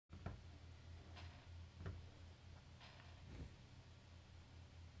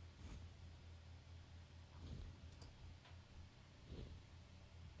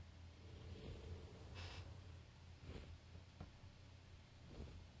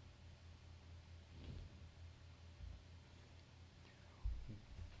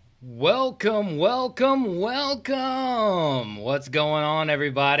Welcome, welcome, welcome. What's going on,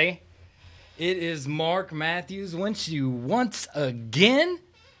 everybody? It is Mark Matthews with you once again.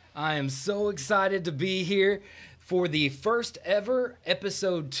 I am so excited to be here for the first ever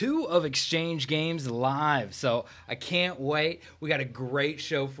episode 2 of Exchange Games Live. So I can't wait. We got a great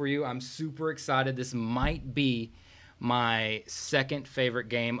show for you. I'm super excited. This might be my second favorite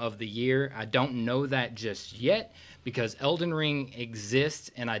game of the year. I don't know that just yet because Elden Ring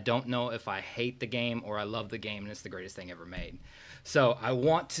exists, and I don't know if I hate the game or I love the game, and it's the greatest thing ever made. So I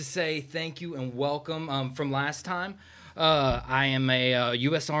want to say thank you and welcome from last time. I am a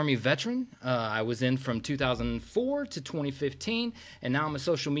U.S. Army veteran. I was in from 2004 to 2015, and now I'm a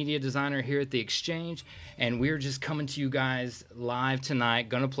social media designer here at the Exchange, and we're just coming to you guys live tonight,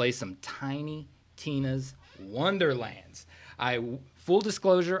 going to play some Tiny Tina's Wonderlands. Full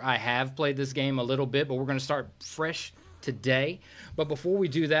disclosure, I have played this game a little bit, but we're going to start fresh today. But before we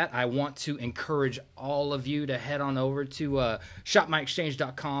do that, I want to encourage all of you to head on over to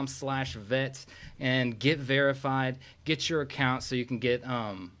shopmyexchange.com/vets and get verified, get your account so you can get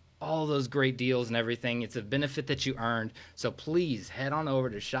all those great deals and everything. It's a benefit that you earned. So please head on over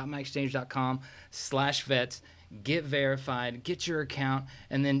to shopmyexchange.com/vets. Get verified, get your account,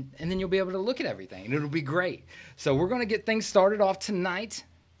 and then you'll be able to look at everything, and it'll be great. So we're going to get things started off tonight,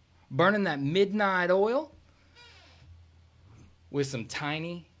 burning that midnight oil with some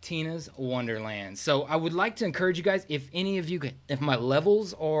Tiny Tina's Wonderlands. So I would like to encourage you guys, if any of you, if my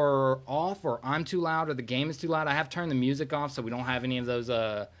levels are off or I'm too loud or the game is too loud, I have turned the music off so we don't have any of those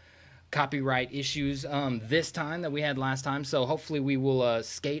copyright issues this time that we had last time. So hopefully we will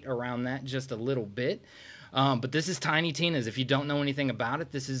skate around that just a little bit. But this is Tiny Tina's. If you don't know anything about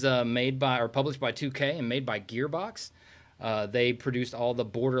it, this is made by or published by 2K and made by Gearbox. They produced all the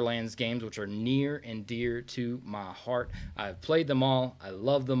Borderlands games, which are near and dear to my heart. I've played them all. I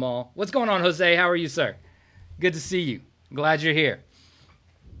love them all. What's going on, Jose? How are you, sir? Good to see you. Glad you're here.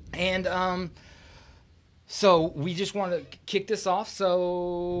 And so we just want to kick this off.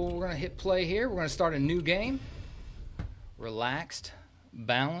 So we're going to hit play here. We're going to start a new game. Relaxed,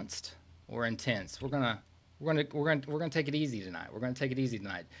 balanced, or intense. We're gonna take it easy tonight. We're gonna take it easy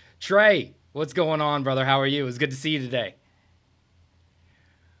tonight. Trey, what's going on, brother? How are you? It's good to see you today.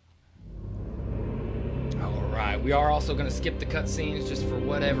 All right, we are also gonna skip the cutscenes just for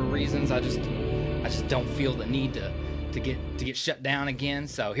whatever reasons. I just don't feel the need to get shut down again.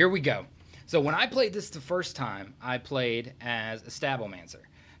 So here we go. So when I played this the first time, I played as a Gsbmiiprzx.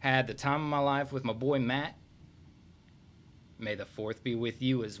 Had the time of my life with my boy Matt. May the 4th be with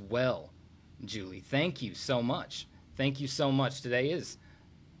you as well, Julie. Thank you so much. Thank you so much. Today is,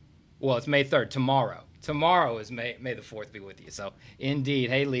 well, it's May 3rd. Tomorrow. Tomorrow is May the 4th be with you. So,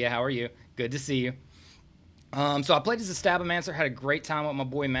 indeed. Hey, Leah, how are you? Good to see you. So I played as a Gsbmiiprzx. Had a great time with my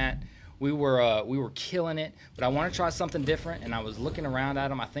boy Matt. We were killing it, but I want to try something different, and I was looking around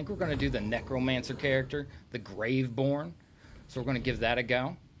at him. I think we're going to do the Necromancer character, the Graveborn. So we're going to give that a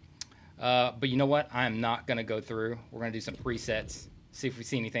go. But you know what? I'm not going to go through. We're going to do some presets. See if we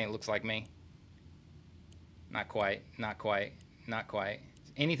see anything that looks like me. Not quite. Not quite. Not quite.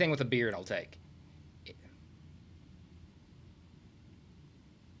 Anything with a beard I'll take.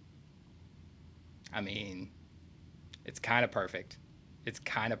 I mean, it's kind of perfect. It's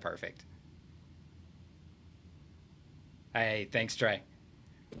kind of perfect. Hey, thanks, Trey.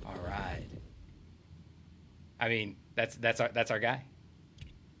 All right. I mean, that's our guy.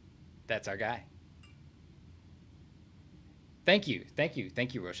 That's our guy. Thank you,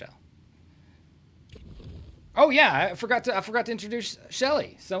 Rochelle. Oh yeah, I forgot to introduce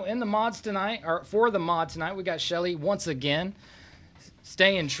Shelly. So in the mods tonight, or for the mod tonight, we got Shelly once again,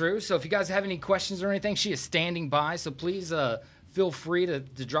 staying true. So if you guys have any questions or anything, she is standing by. So please feel free to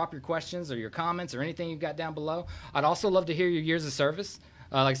drop your questions or your comments or anything you've got down below. I'd also love to hear your years of service.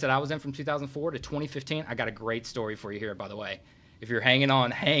 Like I said, I was in from 2004 to 2015. I got a great story for you here, by the way. If you're hanging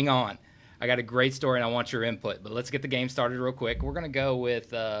on, hang on. I got a great story, and I want your input. But let's get the game started real quick. We're going to go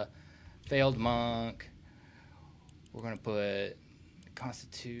with Failed Monk. We're going to put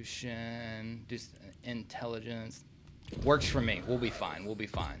Constitution, just Intelligence. Works for me. We'll be fine. We'll be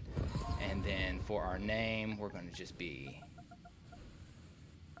fine. And then for our name, we're going to just be...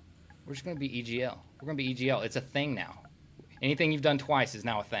 We're just going to be EGL. We're going to be EGL. It's a thing now. Anything you've done twice is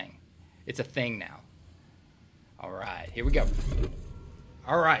now a thing. It's a thing now. All right, here we go.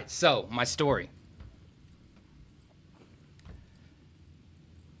 All right, so my story.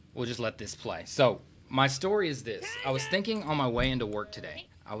 We'll just let this play. So my story is this. I was thinking on my way into work today.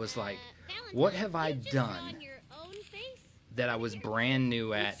 I was like, what have I done that I was brand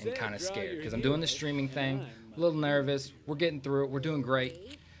new at and kind of scared? Because I'm doing the streaming thing, a little nervous. We're getting through it. We're doing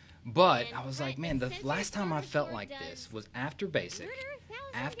great. But I was like, man, the last time I felt like this was after basic,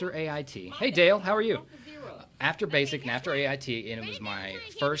 after AIT. Hey, Dale, how are you? After basic and after AIT, and it was my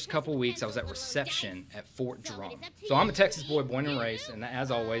first couple weeks, I was at reception at Fort Drum. So I'm a Texas boy, born and raised, and as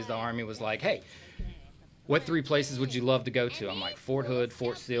always, the Army was like, hey, what 3 places would you love to go to? I'm like, Fort Hood,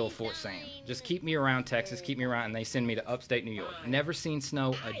 Fort Sill, Fort Sam. Just keep me around Texas, keep me around, and they send me to upstate New York. Never seen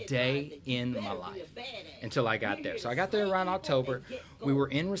snow a day in my life until I got there. So I got there around October. We were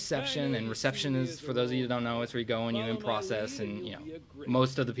in reception, and reception is, for those of you that don't know, it's where you go and you in process, and you know,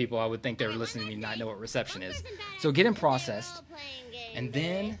 most of the people I would think they were listening to me not know what reception is. So get in processed, and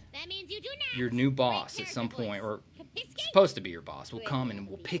then your new boss at some point, or supposed to be your boss, will come and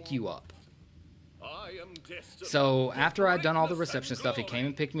will pick you up. So after I'd done all the reception stuff, he came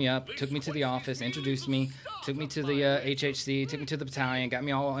and picked me up, took me to the office, introduced me, took me to the HHC, took me to the battalion, got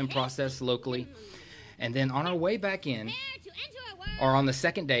me all in process locally. And then on our way back in, or on the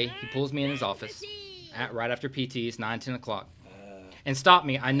second day, he pulls me in his office right after PT. It's 9, 10 o'clock. And stop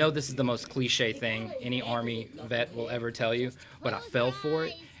me. I know this is the most cliche thing any Army vet will ever tell you, but I fell for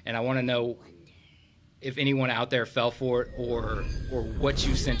it, and I want to know if anyone out there fell for it, or what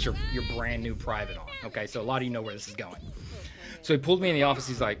you sent your brand new private on. Okay, so a lot of you know where this is going. So he pulled me in the office.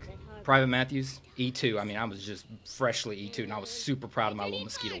 He's like, Private Matthews, E2. I mean, I was just freshly E2, and I was super proud of my little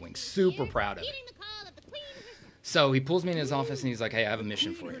mosquito wing. Super proud of it. So he pulls me in his office, and he's like, hey, I have a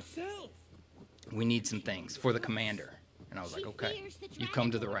mission for you. We need some things for the commander. And I was like, okay, you've come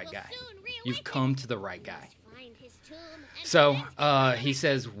to the right guy. You've come to the right guy. So he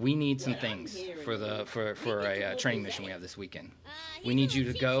says, we need some things for a training mission we have this weekend. We need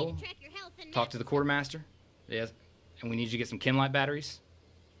you to go talk to the quartermaster. Yes, and we need you to get some Chemlight batteries.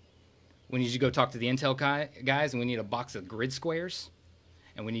 We need you to go talk to the intel guys, and we need a box of grid squares.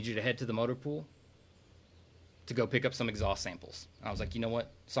 And we need you to head to the motor pool to go pick up some exhaust samples. And I was like, you know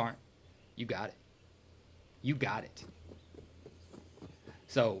what, Sergeant? You got it. You got it.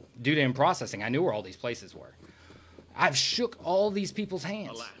 So due to in processing, I knew where all these places were. I've shook all these people's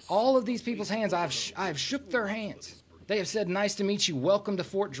hands. All of these people's hands, I've shook their hands. They have said, nice to meet you. Welcome to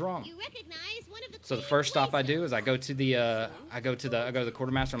Fort Drum. So the first stop I do is I go to the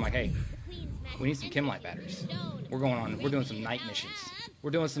quartermaster. I'm like, hey, we need some Chemlight batteries. We're doing some night missions.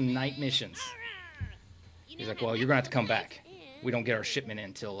 We're doing some night missions. He's like, well, you're going to have to come back. We don't get our shipment in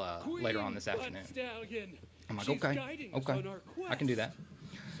until later on this afternoon. I'm like, okay, I can do that.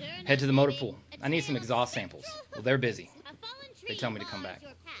 Head to the motor pool. I need some exhaust samples. Well, they're busy. They tell me to come back.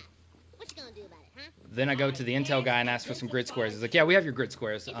 Then I go to the intel guy and ask for some grid squares. He's like, yeah, we have your grid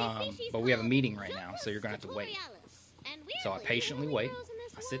squares, but we have a meeting right now, so you're going to have to wait. So I patiently wait.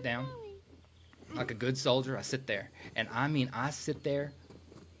 I sit down. Like a good soldier, I sit there. And I mean, I sit there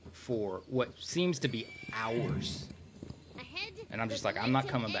for what seems to be hours. And I'm just like, I'm not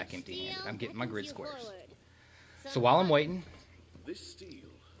coming back empty-handed. I'm getting my grid squares. So while I'm waiting,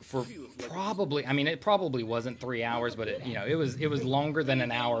 for probably, I mean, it probably wasn't 3 hours, but it was longer than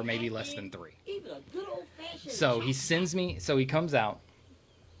an hour, maybe less than 3. So he sends me, so he comes out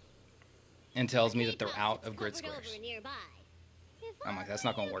and tells me that they're out of grid squares. I'm like, that's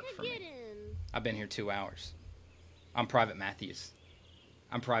not going to work for me. I've been here 2 hours. I'm Private Matthews.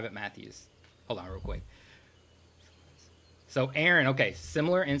 Hold on real quick. So Aaron, okay,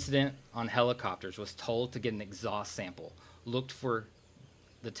 similar incident on helicopters, was told to get an exhaust sample. Looked for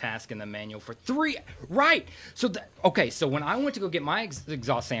the task in the manual for 3, right? So, so when I went to go get my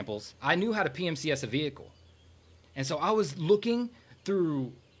exhaust samples, I knew how to PMCS a vehicle. And so I was looking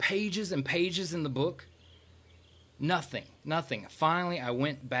through pages and pages in the book. Nothing. Finally, I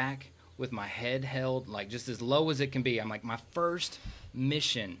went back with my head held like just as low as it can be. I'm like, my first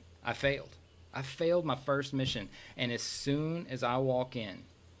mission, I failed. I failed my first mission. And as soon as I walk in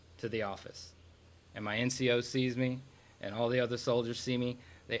to the office and my NCO sees me and all the other soldiers see me,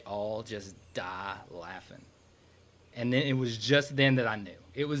 they all just die laughing. And then it was just then that I knew.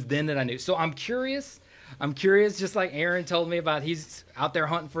 It was then that I knew. So I'm curious, just like Aaron told me about, he's out there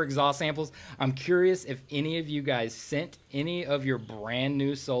hunting for exhaust samples. I'm curious if any of you guys sent any of your brand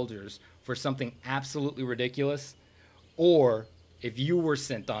new soldiers for something absolutely ridiculous, or if you were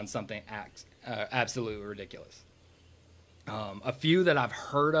sent on something absolutely ridiculous. A few that I've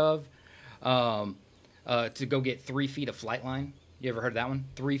heard of, to go get 3 feet of flight line. You ever heard that one?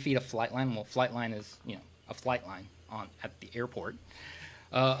 3 feet of flight line. Well, flight line is, a flight line at the airport.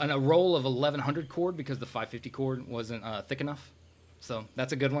 And a roll of 1100 cord because the 550 cord wasn't thick enough. So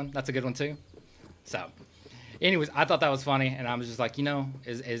that's a good one. That's a good one too. So anyways, I thought that was funny, and I was just like,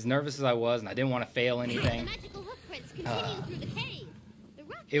 as nervous as I was, and I didn't want to fail anything.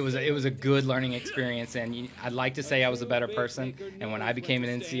 it was a good learning experience, and I'd like to say I was a better person. And when I became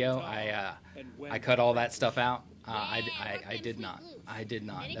an NCO, I cut all that stuff out. I did not. I did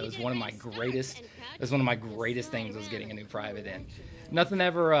not. That was one of my greatest. That was one of my greatest things, was getting a new private in. Nothing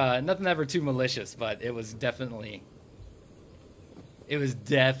ever too malicious, but it was definitely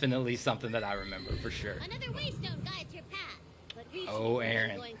something that I remember for sure. Oh,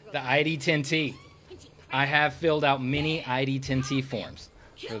 Aaron, the ID10T. I have filled out many ID10T forms.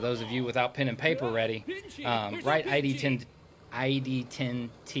 For those of you without pen and paper ready, write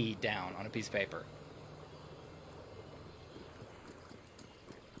ID10T down on a piece of paper.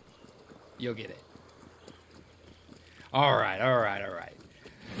 You'll get it. All right.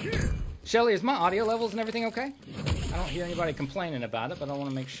 Shelly, is my audio levels and everything okay? I don't hear anybody complaining about it, but I want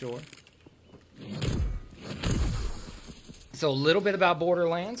to make sure. So a little bit about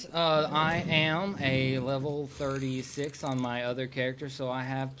Borderlands. I am a level 36 on my other character, so I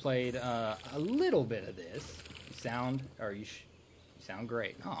have played a little bit of this. You sound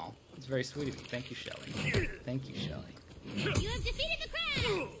great. Oh, it's very sweet of you. Thank you, Shelly. Thank you, Shelly. You have defeated the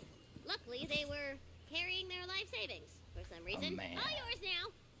crowds! Luckily, they were carrying their life savings for some reason. Oh, man. All yours now.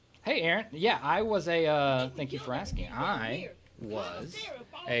 Hey, Aaron. Yeah, I was a, thank you for asking. I was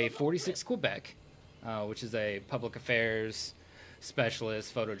a 46 Quebec, which is a public affairs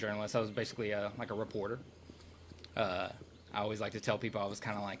specialist, photojournalist. I was basically like a reporter. I always like to tell people I was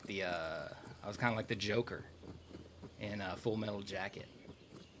kind of like the Joker in Full Metal Jacket.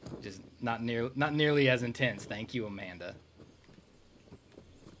 Just not nearly as intense. Thank you, Amanda.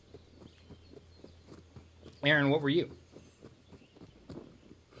 Aaron, what were you?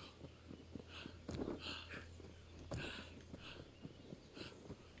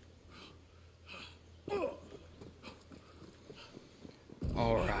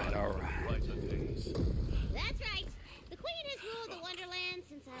 All right. That's right. The Queen has ruled the Wonderlands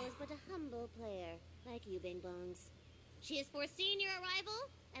since I was but a humble player, like you, Bing Bongs. She has foreseen your arrival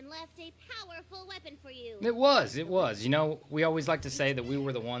and left a powerful weapon for you. It was. You know, we always like to say that we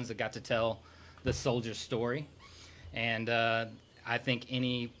were the ones that got to tell the soldier's story. And I think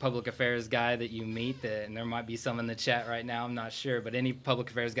any public affairs guy that you meet, and there might be some in the chat right now, I'm not sure, but any public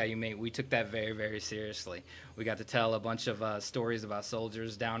affairs guy you meet, we took that very, very seriously. We got to tell a bunch of stories about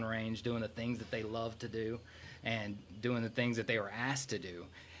soldiers downrange, doing the things that they love to do, and doing the things that they were asked to do.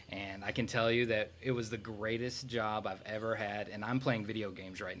 And I can tell you that it was the greatest job I've ever had, and I'm playing video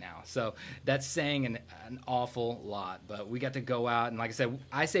games right now. So that's saying an awful lot. But we got to go out, and like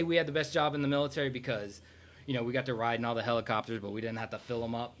I say we had the best job in the military because, you know, we got to ride in all the helicopters, but we didn't have to fill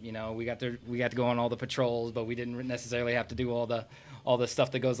them up. You know, we got to go on all the patrols, but we didn't necessarily have to do all the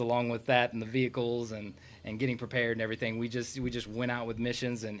stuff that goes along with that, and the vehicles and getting prepared and everything. We just went out with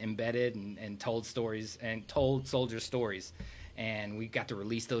missions and embedded and told stories and told soldiers stories. And we got to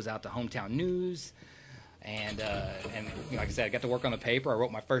release those out to Hometown News, and you know, like I said, I got to work on the paper. I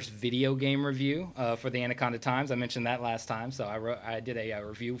wrote my first video game review for the Anaconda Times. I mentioned that last time, so I did a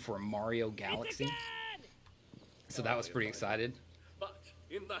review for Mario Galaxy. So that was pretty excited. But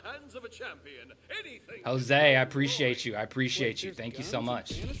in the hands of a champion, anything. Jose, I appreciate you. Thank you so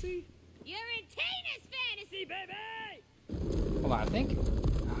much. You're in Tina's fantasy, baby! Hold on, I think I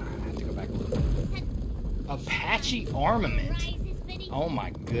have to go back a little bit. Apache armament. Oh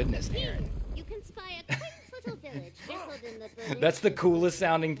my goodness, Aaron. You can spy a quaint little village nestled in the village. That's the coolest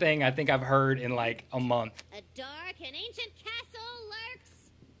sounding thing I think I've heard in like a month. A dark and ancient castle lurks.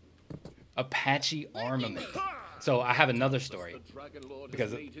 Apache armament. So I have another story,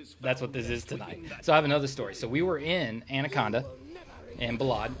 because that's what this is tonight. So I have another story. So we were in Anaconda and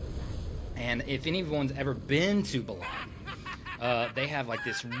Balad, and if anyone's ever been to Balad, they have like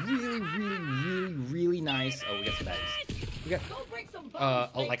this really nice. Oh, we got some bags. We got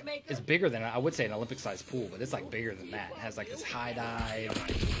like it's bigger than, I would say, an Olympic-sized pool, but it's like bigger than that. It has like this high dive.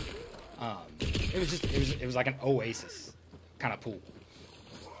 It was like an oasis kind of pool.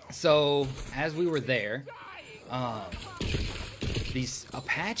 So as we were there, these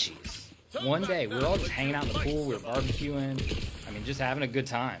Apaches, one day we were all just hanging out in the pool, we were barbecuing, I mean, just having a good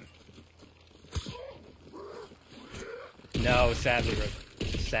time. No, sadly,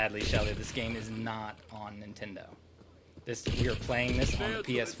 Shelly, this game is not on Nintendo. We are playing this on the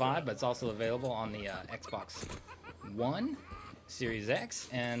PS5, but it's also available on the Xbox One, Series X,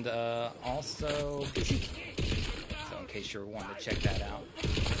 and also PC. So in case you're wanting to check that out.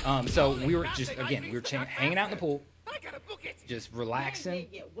 So we were just, again, we were hanging out in the pool, just relaxing.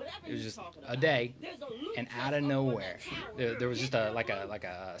 It was just a day, and out of nowhere, there was just like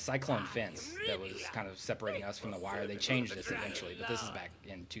a cyclone fence that was kind of separating us from the wire. They changed this eventually, but this is back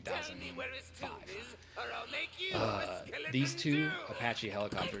in 2005. These two Apache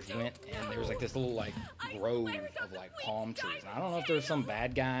helicopters went, and there was like this little like grove of like palm trees. And I don't know if there was some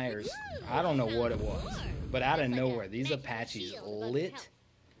bad guy or I don't know what it was, but out of nowhere, these Apaches lit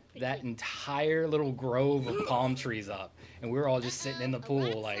that entire little grove of palm trees up, and we were all just sitting in the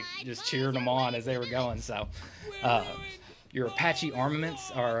pool, like just cheering them on as they were going. So, your Apache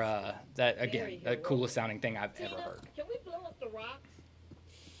armaments are that again the coolest sounding thing I've ever heard. Can we blow up the rocks?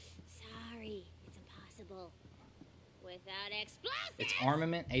 Sorry, it's impossible. Without explosives. It's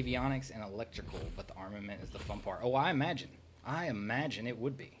armament, avionics, and electrical, but the armament is the fun part. Oh, I imagine it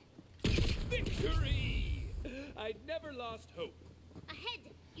would be. Victory! I'd never lost hope. Ahead,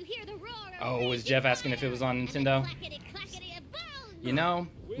 you hear the roar of Oh, was Jeff asking if it was on Nintendo? clackety of bones. You know,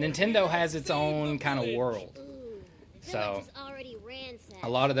 Nintendo has its own kind of world. Ooh, the So, village is already ransacked. a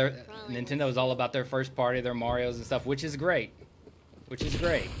lot of their Nintendo is all about their first party, their Marios and stuff, which is great. But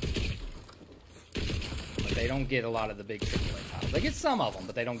they don't get a lot of the big AAA titles. They get some of them,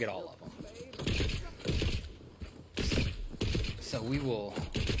 but they don't get all of them. So we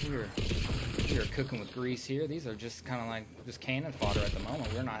are cooking with grease here. These are just kind of like just cannon fodder at the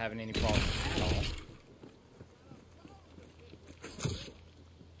moment. We're not having any problems at all.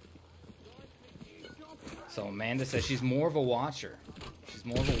 So Amanda says she's more of a watcher. She's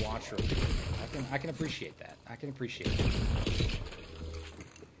more of a watcher. I can appreciate that. I can appreciate that.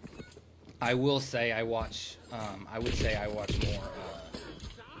 I will say I watch. I would say I watch more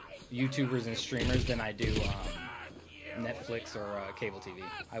YouTubers and streamers than I do Netflix or cable TV.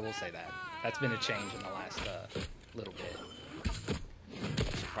 I will say that. That's been a change in the last little bit. I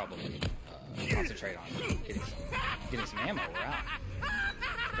should probably concentrate on getting some ammo. We're out.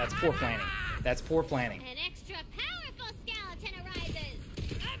 That's poor planning. That's poor planning. An extra powerful skeleton arises.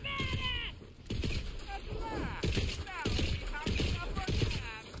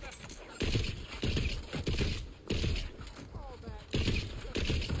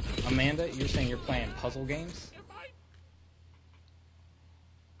 Amanda, you're saying you're playing puzzle games?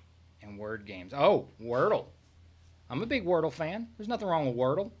 And word games. Oh, Wordle. I'm a big Wordle fan. There's nothing wrong with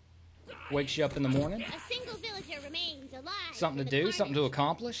Wordle. Wakes you up in the morning. A single villager remains alive. Something to do, something to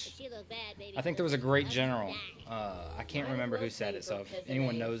accomplish. She looked bad, baby. I think there was a great general. I can't remember who said it, so if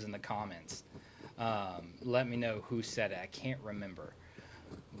anyone knows in the comments, let me know who said it. I can't remember.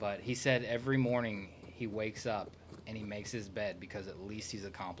 But he said every morning he wakes up and he makes his bed because at least he's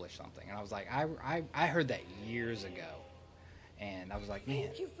accomplished something. And I was like, I heard that years ago. And I was like, man,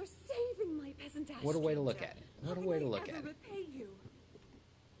 Thank you for saving my peasant ass. what a way to look at it. What a way to look at it. Repay you?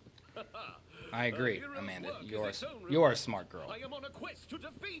 I agree, hero's Amanda. work is You're its own a reward. smart girl. I am on a quest to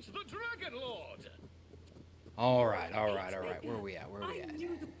defeat the Dragon Lord. All right. Where are we at? I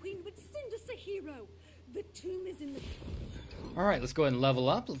knew the queen would send us a hero. The tomb is in the... All right, let's go ahead and level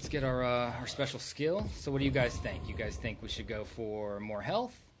up. Let's get our special skill. So what do you guys think? You guys think we should go for more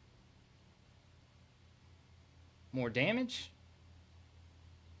health? More damage?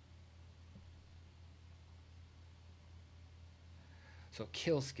 So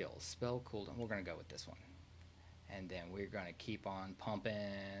kill skills, spell cooldown. We're going to go with this one. And then we're going to keep on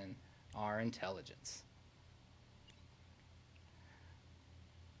pumping our intelligence.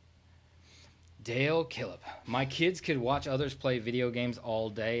 Dale Killip. My kids could watch others play video games all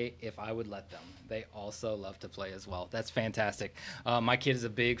day if I would let them. They also love to play as well. That's fantastic. My kid is a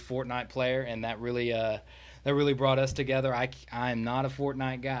big Fortnite player, and that really brought us together. I'm not a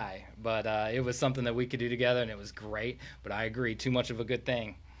Fortnite guy, but it was something that we could do together, and it was great. But I agree, too much of a good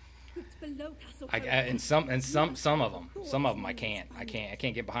thing. And some of them I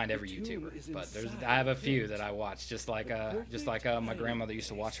can't get behind every YouTuber, but I have a few that I watch, just like my grandmother used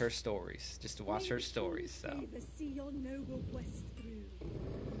to watch her stories, just to watch her stories. So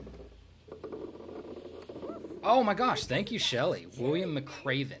oh my gosh, thank you, Shelley. William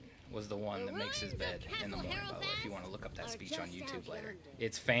McCraven was the one that makes his bed in the morning, by the way, if you want to look up that speech on YouTube later.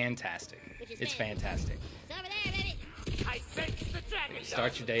 It's fantastic. It's fantastic. It's over there, baby. I sense the dragon.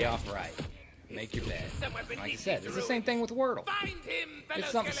 Start your day off right. Make your bed. Like I said, it's the same thing with Wordle. Find him, It's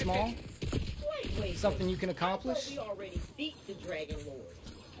something small, Wait. something you can accomplish. We already beat the Dragon Lord.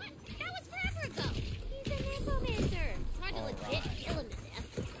 What? That was forever ago. He's a necromancer. It's hard to legit kill him to death.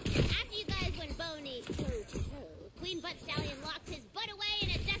 After you guys went bony toe-to-toe, Queen Butt Stallion locked his butt away in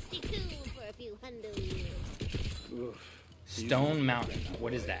a dusty tomb for a few hundred years. Stone Mountain.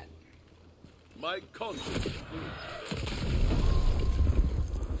 What is that? My conscience.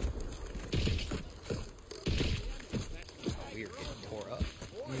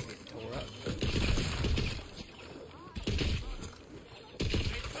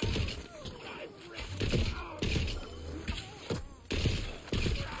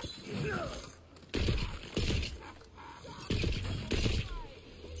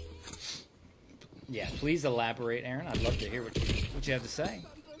 Yeah, please elaborate, Aaron. I'd love to hear what you have to say.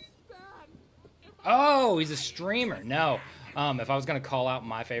 Oh, he's a streamer. No. If I was gonna call out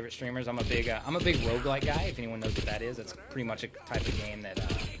my favorite streamers, I'm a big roguelike guy. If anyone knows what that is, that's pretty much a type of game that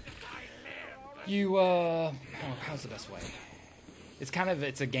how's the best way?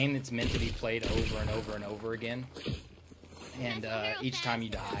 It's a game that's meant to be played over and over and over again. And each time you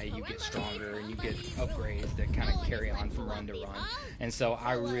die, you get stronger and you get upgrades that kind of carry on from run to run. And so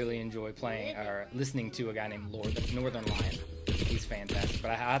I really enjoy playing or listening to a guy named Northern Lion. He's fantastic.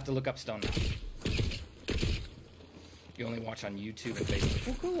 But I have to look up Stone Mountain. You only watch on YouTube and Facebook.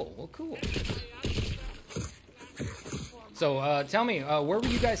 Well, cool. Well, cool. So tell me, where were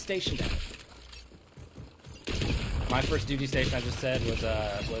you guys stationed at? My first duty station, I just said, was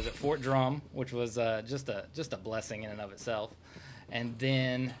at Fort Drum, which was just a blessing in and of itself. And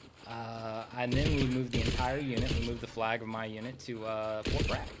then we moved the entire unit. We moved the flag of my unit to Fort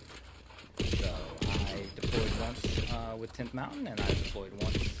Bragg. So I deployed once with 10th Mountain, and I deployed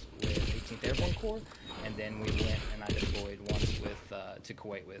once with 18th Airborne Corps, and then we went and I deployed once with to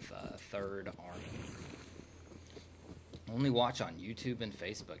Kuwait with 3rd Army. Only watch on YouTube and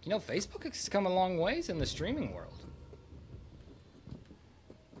Facebook. You know, Facebook has come a long ways in the streaming world.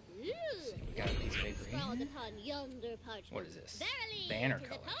 So we got a piece of paper here. What is this? Banner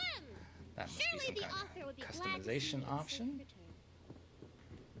color. That must be some kind of customization option.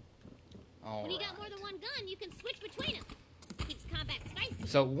 All when you got more than one gun, you can switch between them. Keeps combat spicy.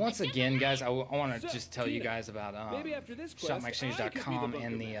 So once again, guys, I want to just tell you guys about ShopMyExchange.com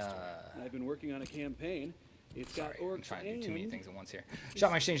and the. I've been working on a campaign. It's got orcs. I'm trying to do too many things at once here.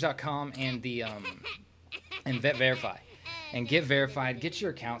 ShopMyExchange.com and the and Vet Verify. And get verified, get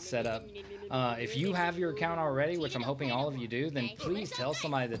your account set up. If you have your account already, which I'm hoping all of you do, then please tell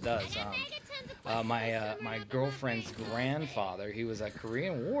somebody that does. My girlfriend's grandfather, he was a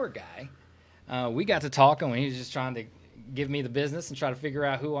Korean War guy. We got to talking when he was just trying to give me the business and try to figure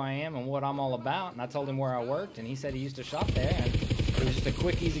out who I am and what I'm all about. And I told him where I worked, and he said he used to shop there. And it was just a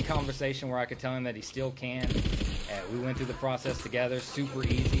quick, easy conversation where I could tell him that he still can. We went through the process together, super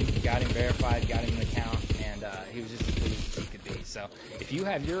easy. Got him verified, got him an account, and he was just as pleased as he could be. So if you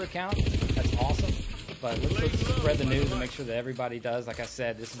have your account, that's awesome. But let's spread the news and make sure that everybody does. Like I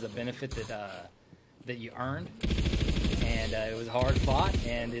said, this is a benefit that you earned, and it was hard fought.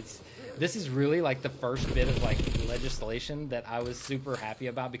 And this is really like the first bit of like legislation that I was super happy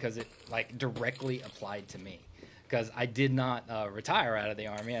about because it like directly applied to me. Because I did not retire out of the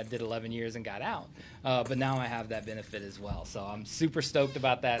Army. I did 11 years and got out. But now I have that benefit as well. So I'm super stoked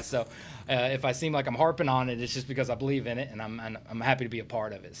about that. So if I seem like I'm harping on it, it's just because I believe in it, and I'm happy to be a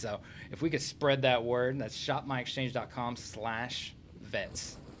part of it. So if we could spread that word, that's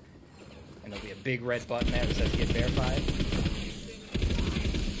shopmyexchange.com/vets. And there'll be a big red button there that says get verified.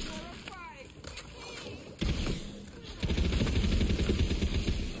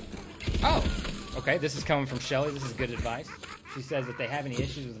 Oh! Okay, this is coming from Shelly. This is good advice. She says if they have any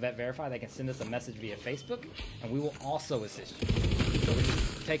issues with Vet Verify, they can send us a message via Facebook, and we will also assist you. So we're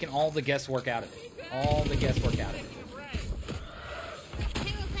just taking all the guesswork out of it. All the guesswork out of it.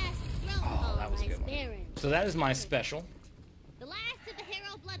 Oh, that was a good one. So that is my special. The last of the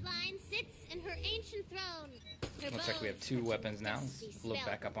Hero bloodline sits in her ancient throne. Looks like we have 2 weapons now. Let's look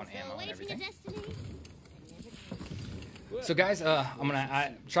back up on ammo and everything. So guys,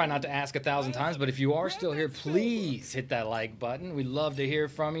 I try not to ask 1,000 times, but if you are still here, please hit that like button. We'd love to hear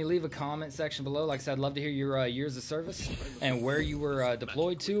from you. Leave a comment section below. Like I said, I'd love to hear your years of service and where you were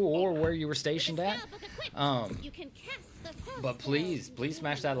deployed to or where you were stationed at. But please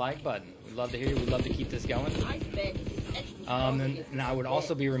smash that like button. We'd love to hear you. We'd love to keep this going. And I would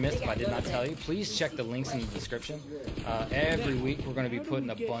also be remiss if I did not tell you, please check the links in the description. Every week we're going to be putting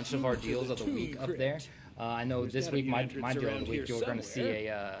a bunch of our deals of the week up there. I know this week, my deal of the week, you're going to see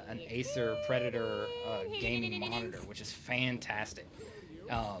an Acer Predator gaming monitor, which is fantastic.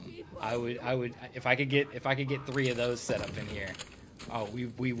 I would if I could get 3 of those set up in here, oh,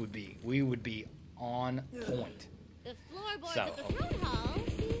 we would be on point. So,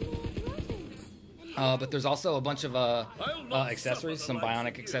 but there's also a bunch of accessories, some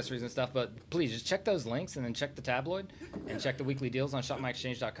Bionik accessories and stuff. But please just check those links and then check the tabloid and check the weekly deals on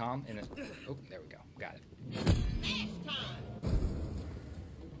shopmyexchange.com. And oh, there we go, got it.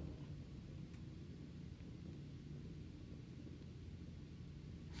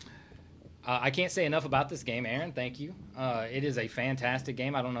 I can't say enough about this game, Aaron. Thank you. It is a fantastic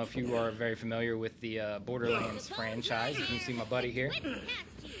game. I don't know if you are very familiar with the Borderlands franchise. You can see my buddy here.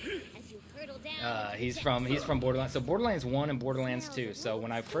 He's from Borderlands. So Borderlands 1 and Borderlands 2. So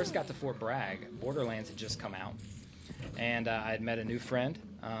when I first got to Fort Bragg, Borderlands had just come out, and I had met a new friend.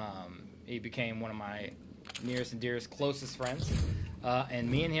 He became one of my nearest and dearest, closest friends.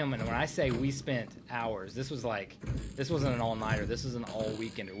 And me and him, and when I say we spent hours, this wasn't an all-nighter. This was an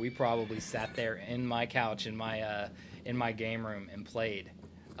all-weekender. We probably sat there in my couch in my game room and played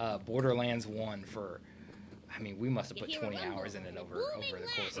Borderlands 1 for, I mean, we must have put 20 hours in it over the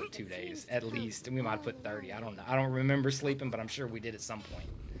course of 2 days, at least. And we might have put 30. I don't know. I don't remember sleeping, but I'm sure we did at some point.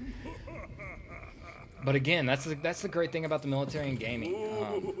 But again, that's the great thing about the military and gaming.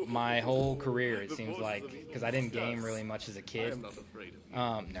 My whole career, it seems like, because I didn't game really much as a kid.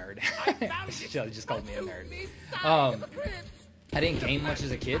 Nerd. Shelly just called me a nerd. I didn't game much as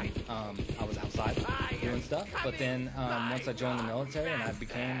a kid. I was outside doing stuff. But then once I joined the military and I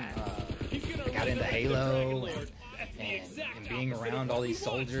got into Halo and being around all these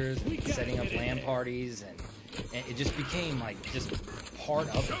soldiers and setting up LAN parties, and it just became like just part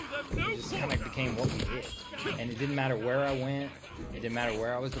of it. It just kind of became what we did, and it didn't matter where I went. It didn't matter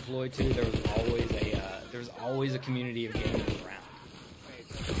where I was deployed to. There was always a community of gamers around.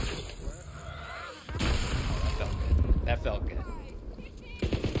 Oh, that felt good.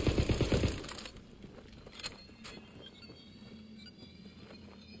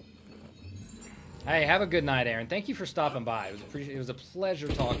 Hey, have a good night, Aaron. Thank you for stopping by. It was a pleasure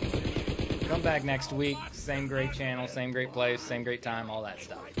talking with you. Come back next week. Same great channel, same great place, same great time, all that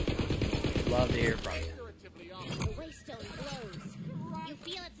stuff. Love to hear from you. The waystone glows. You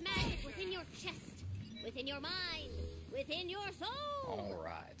feel its magic within your chest, within your mind, within your soul. All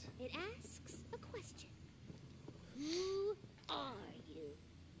right. It asks a question. Who are you?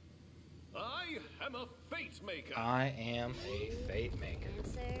 I am a fate maker. I am a fate maker.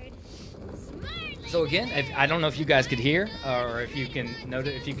 Answered smartly. So again, I don't know if you guys could hear, or if you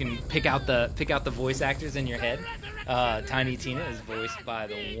can pick out the voice actors in your head. Tiny Tina is voiced by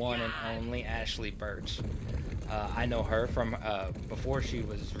the one and only Ashley Birch. I know her from before she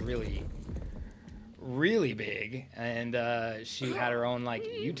was really, really big, and she had her own like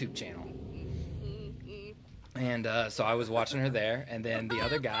YouTube channel. And so I was watching her there, and then the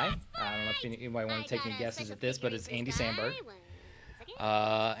other guy, I don't know if anybody want to take any guesses at this, but it's Andy Samberg,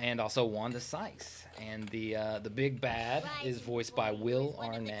 and also Wanda Sykes, and the big bad is voiced by Will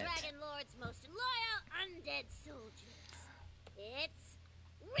Arnett. Dragon Lord's most loyal undead soldiers. It's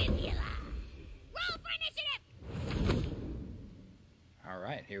Rivula. Roll for initiative. All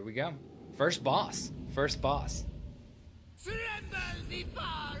right, here we go. First boss.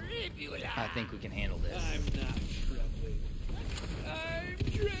 I think we can handle this. I'm not trembling. I'm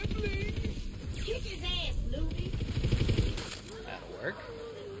trembling. Kick his ass, Louie. That'll work.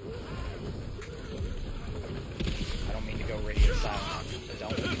 I don't mean to go radio silent. I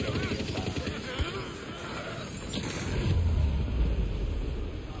don't mean to go radio silent.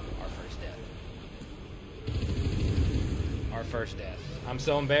 Our first death. I'm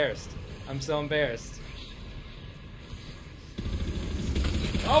so embarrassed.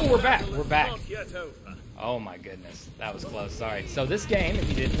 Oh, we're back. Oh my goodness, that was close. Sorry. So this game, if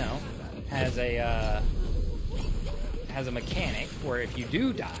you didn't know, has a mechanic where if you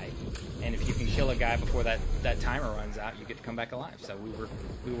do die, and if you can kill a guy before that timer runs out, you get to come back alive. So we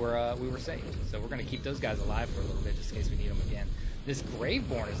were saved. So we're gonna keep those guys alive for a little bit just in case we need them again. This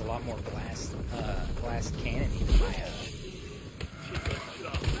Graveborn is a lot more glass cannon-y than my we're gonna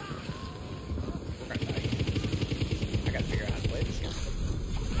die. I gotta figure out how to play this game.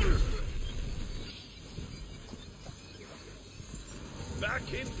 Back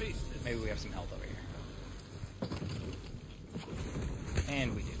in business. Maybe we have some health over here.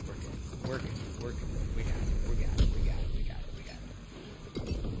 And we did. We're good. We got it.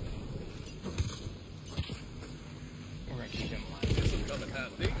 We're gonna keep him alive. This will come in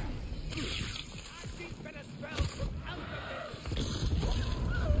handy.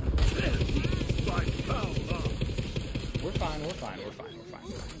 We're fine.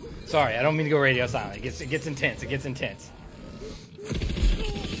 Sorry, I don't mean to go radio silent. It gets intense.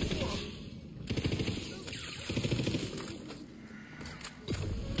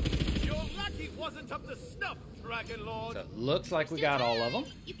 You're lucky wasn't up to snuff, Dragon Lord. So it looks like we got all of them.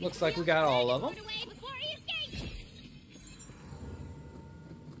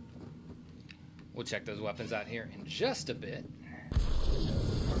 We'll check those weapons out here in just a bit.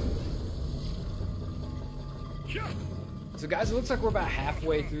 So guys, it looks like we're about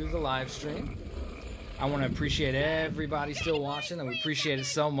halfway through the live stream. I want to appreciate everybody still watching, and we appreciate it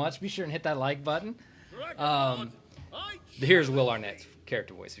so much. Be sure and hit that like button. Here's Will Arnett's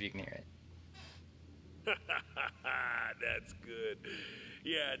character voice, if you can hear it. That's good.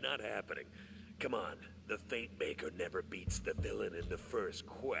 Yeah, not happening. Come on, the Fate Maker never beats the villain in the first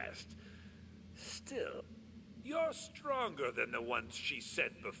quest. Still, You're stronger than the ones she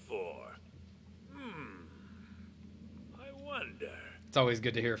sent before. I wonder. It's always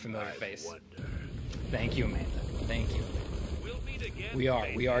good to hear a familiar face. Wonder. Thank you, Amanda. Thank you. We'll meet again. We are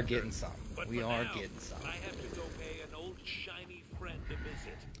Waymaker. getting some. But We for are now, getting some. I have to go pay an old shiny friend a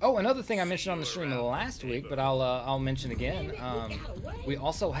visit. Oh, another thing I mentioned on the stream last week, but I'll mention again. We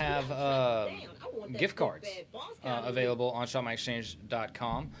also have gift cards available on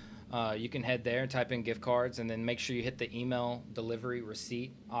shopmyexchange.com. You can head there, type in gift cards, and then make sure you hit the email delivery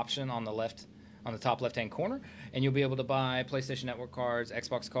receipt option on the top left-hand corner, and you'll be able to buy PlayStation Network cards,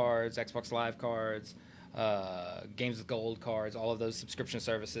 Xbox Live cards, Games with Gold cards, all of those subscription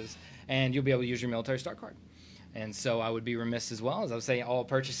services, and you'll be able to use your military star card. And so I would be remiss as well, as I was saying, all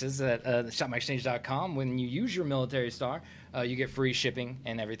purchases at shopmyexchange.com, when you use your military star, you get free shipping,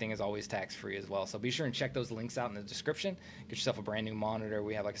 and everything is always tax-free as well. So be sure and check those links out in the description. Get yourself a brand new monitor.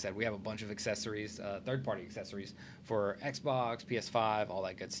 We have, like I said, we have a bunch of accessories, third-party accessories for Xbox, PS5, all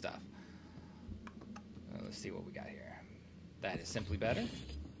that good stuff. Let's see what we got here. That is simply better.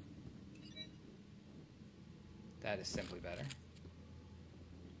 That is simply better.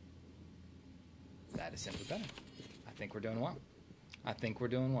 That is simply better. I think we're doing well. I think we're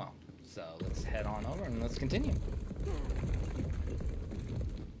doing well. So let's head on over and let's continue.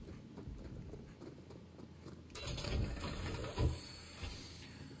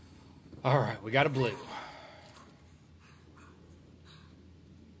 All right, we got a blue.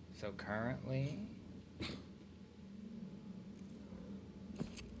 So currently,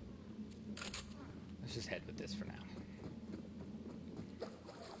 let's just head with this for now.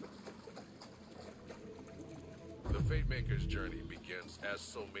 The Fate Maker's journey begins as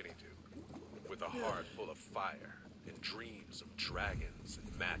so many do, with a heart full of fire and dreams of dragons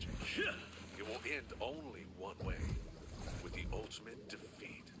and magic. It will end only one way, with the ultimate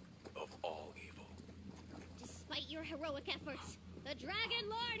defeat of all evil. Despite your heroic efforts, the Dragon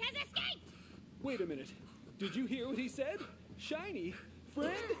Lord has escaped! Wait a minute. Did you hear what he said? Shiny?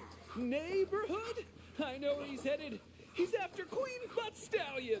 Friend? Neighborhood? I know where he's headed. He's after Queen Butt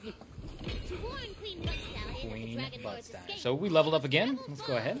Stallion. To warn Queen Butt Stallion of the Dragon Lord's escape, So we leveled up again. Let's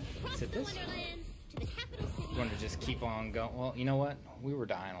go ahead. cross Let's hit the this. Wonderlands to the capital city. We're going to just keep on going. Well, you know what? We were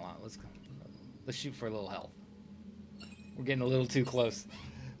dying a lot. Let's shoot for a little health. We're getting a little too close.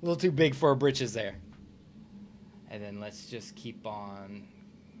 A little too big for our britches there. And then let's just keep on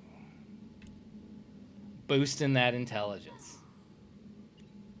boosting that intelligence.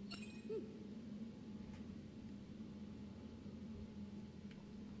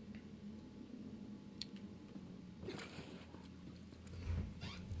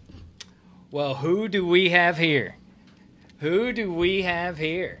 Well, who do we have here? Who do we have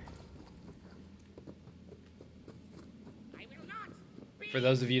here? For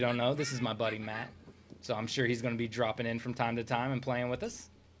those of you who don't know, this is my buddy Matt. So I'm sure he's going to be dropping in from time to time and playing with us.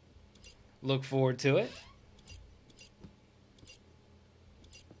 Look forward to it.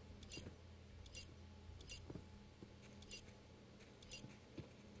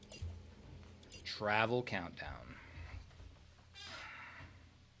 Travel countdown.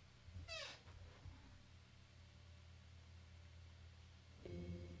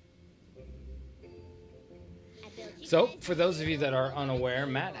 So, for those of you that are unaware,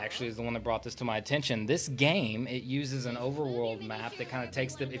 Matt actually is the one that brought this to my attention. This game, it uses an overworld map that kind of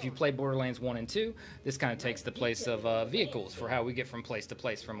takes the, if you play Borderlands 1 and 2, this kind of takes the place of vehicles for how we get from place to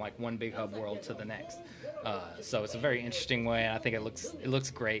place, from like one big hub world to the next. So it's a very interesting way, and I think it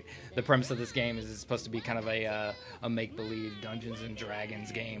looks great. The premise of this game is it's supposed to be kind of a make-believe Dungeons and Dragons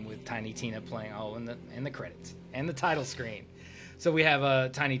game with Tiny Tina playing, in the credits, and the title screen. So we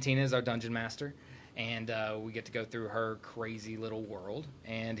have Tiny Tina as our dungeon master. And we get to go through her crazy little world,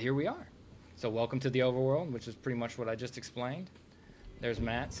 and here we are. So welcome to the overworld, which is pretty much what I just explained. There's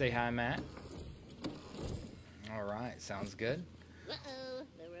Matt. Say hi, Matt. All right, sounds good. Uh-oh,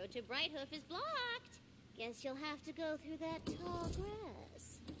 the road to Brighthoof is blocked. Guess you'll have to go through that tall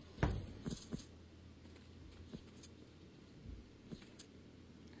grass.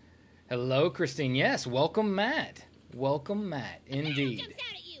 Hello, Christine. Yes, welcome, Matt. Welcome, Matt. Indeed. Jumps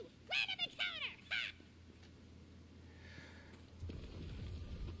out at you. Random encounter.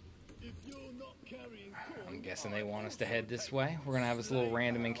 Ha! I'm guessing they want us to head this way. We're going to have this little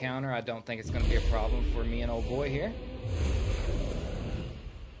random encounter. I don't think it's going to be a problem for me and old boy here.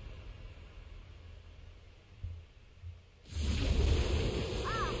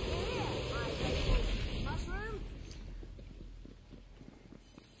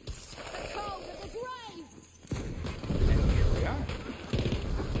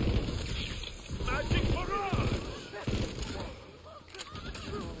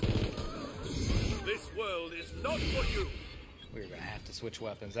 We're gonna have to switch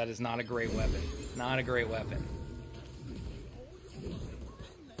weapons. That is not a great weapon. Not a great weapon.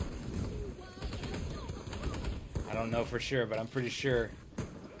 I don't know for sure, but I'm pretty sure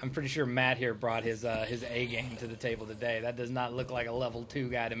Matt here brought his A game to the table today. That does not look like a level 2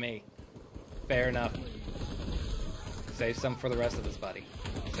 guy to me. Fair enough. Save some for the rest of us, buddy.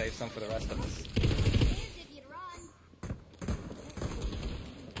 Save some for the rest of us.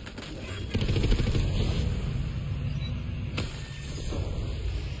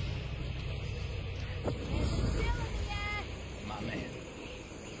 My man.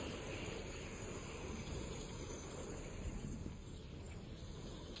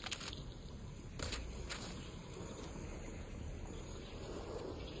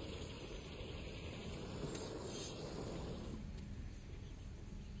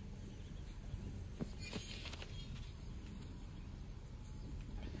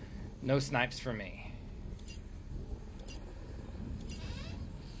 No snipes for me.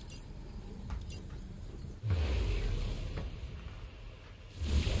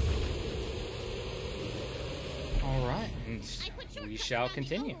 All right, and we shall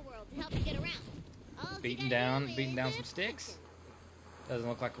continue. Beating down some sticks. Doesn't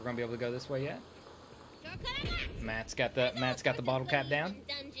look like we're gonna be able to go this way yet. Matt's got the bottle cap down.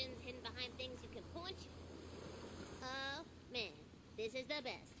 Dungeons hidden behind things you can punch. Oh man, this is the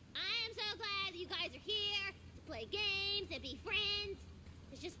best. I am so glad you guys are here to play games and be friends.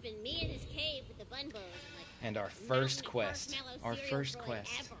 It's just been me in this cave with the bun bows and our first quest. Our first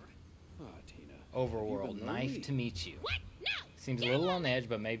quest. Oh, Tina. Overworld, knife to meet you. What? No. Seems a little on edge,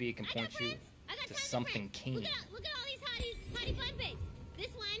 but maybe it can point you to something keen. Look at all these hottie bun babes.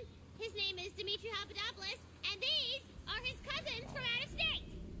 This one, his name is Dimitri Papadopoulos, and these are his cousins from out of state.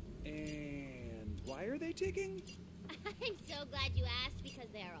 And why are they ticking? I'm so glad you asked because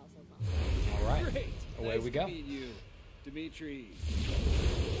they are also bums. All right, Great. away Nice we go. To meet you, Dimitri.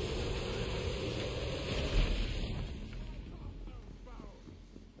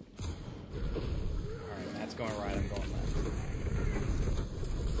 All right, Matt's going right. I'm going left.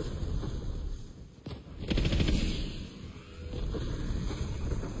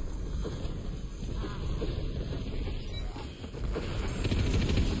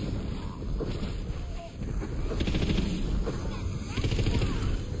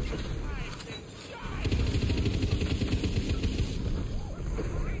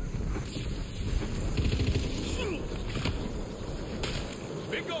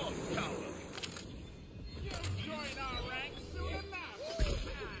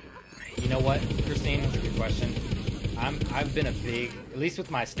 You know what, Christine? That's a good question. I've been a big, at least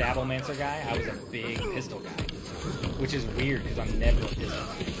with my Stablemancer guy, I was a big pistol guy, which is weird because I'm never a pistol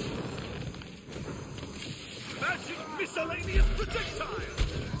guy. Magic miscellaneous projectile.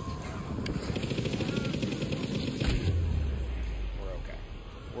 We're okay.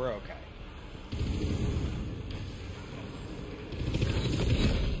 We're okay.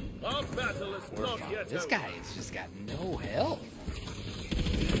 Our battle is We're not fine. yet This over. guy has just got no health.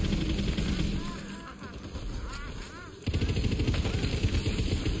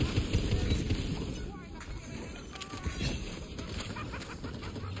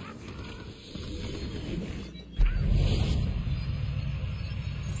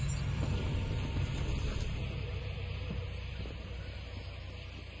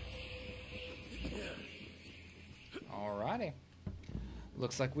 Alrighty.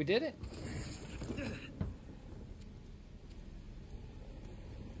 Looks like we did it.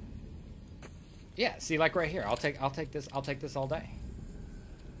 Yeah, see, like right here. I'll take this all day.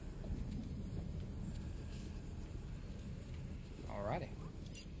 Alrighty.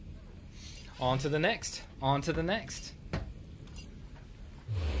 On to the next. On to the next.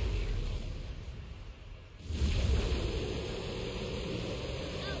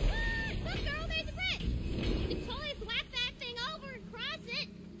 Look, girl, there's a bridge. You can totally whack that thing over and cross it.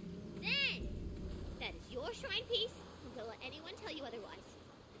 Then, that is your shrine piece. And don't let anyone tell you otherwise.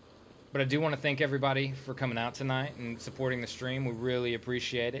 But I do want to thank everybody for coming out tonight and supporting the stream. We really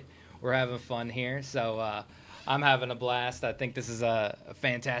appreciate it. We're having fun here, so I'm having a blast. I think this is a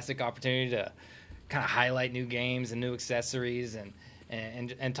fantastic opportunity to kind of highlight new games and new accessories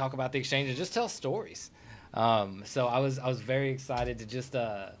and talk about the exchange and just tell stories. So I was very excited to just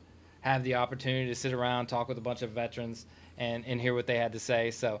have the opportunity to sit around, talk with a bunch of veterans, and hear what they had to say.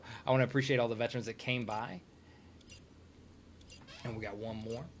 So I want to appreciate all the veterans that came by. And we got one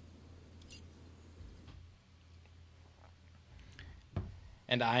more.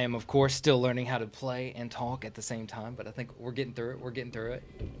 And I am, of course, still learning how to play and talk at the same time, but I think we're getting through it. We're getting through it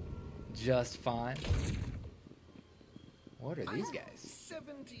just fine. What are these guys?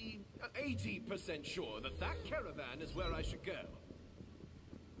 80% sure that that caravan is where I should go.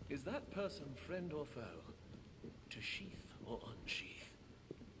 Is that person friend or foe? To sheath or unsheath?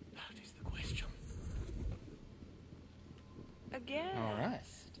 That is the question. Again. All right.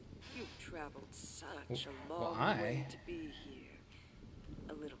 You've traveled such a Well, long way to be here.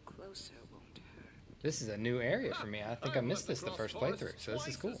 A little closer won't hurt. This is a new area for me. I think I missed this the first playthrough, so this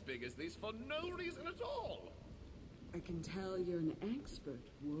is cool. As big as these for no reason at all. I can tell you're an expert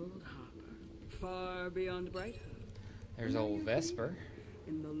world hopper, far beyond Brighthood. There's old Vesper.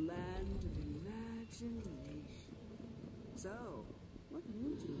 In the land of imagination. So, what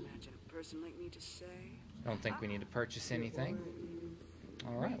would you imagine a person like me to say? I don't think we need to purchase anything.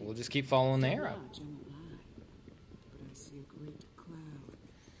 All right, we'll just keep following the arrow.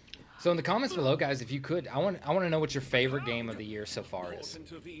 So in the comments below, guys, if you could, I want to know what your favorite game of the year so far is.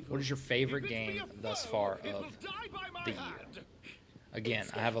 What is your favorite game thus far of the year? Again,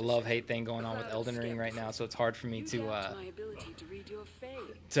 I have a love-hate thing going on with Elden Ring right now, so it's hard for me to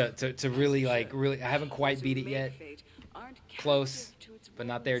really I haven't quite beat it yet. Close, but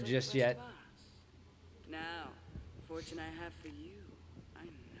not there just yet. Now, the fortune I have for you, I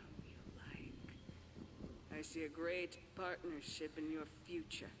know you like. I see a great partnership in your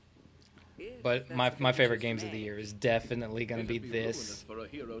future. But my favorite games of the year is definitely going to be this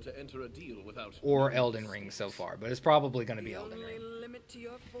or Elden Ring so far. But it's probably going to be Elden Ring.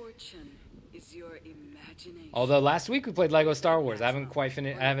 Although last week we played Lego Star Wars. I haven't quite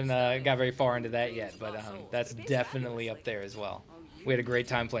finished. I haven't got very far into that yet. But that's definitely up there as well. We had a great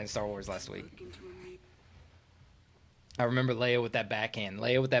time playing Star Wars last week. I remember Leia with that backhand.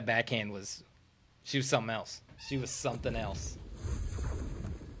 Leia with that backhand she was something else. She was something else.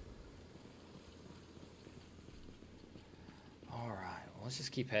 Let's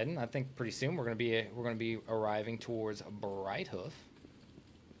just keep heading. I think pretty soon we're gonna be arriving towards Brighthoof,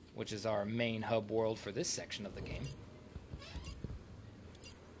 which is our main hub world for this section of the game.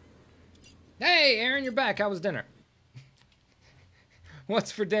 Hey, Aaron, you're back. How was dinner?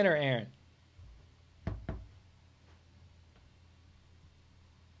 What's for dinner, Aaron?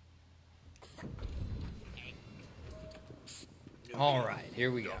 All right,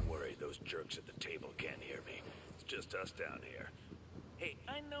 here we go. Don't worry, those jerks at the table can't hear me. It's just us down here. Hey,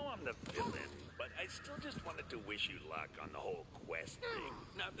 I know I'm the villain, but I still just wanted to wish you luck on the whole quest thing.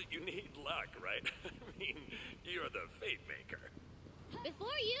 Not that you need luck, right? I mean, you're the fate maker.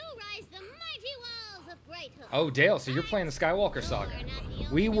 Before you rise the mighty walls of Brighthoof. Oh, Dale, so you're playing the Skywalker Saga.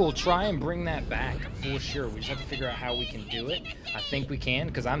 We will try and bring that back for sure. We just have to figure out how we can do it. I think we can,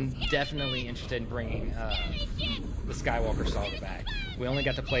 because I'm definitely interested in bringing the Skywalker Saga back. We only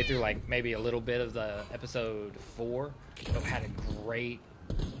got to play through like maybe a little bit of the episode 4, but had a great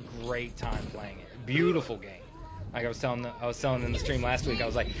time playing it. Beautiful game. Like I was telling in the stream last week, I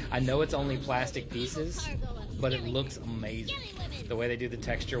was like, I know it's only plastic pieces, but it looks amazing. The way they do the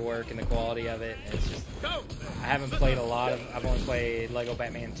texture work and the quality of it, it's just. I haven't played I've only played Lego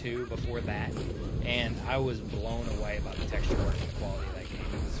Batman 2 before that, and I was blown away by the texture work and the quality of that game.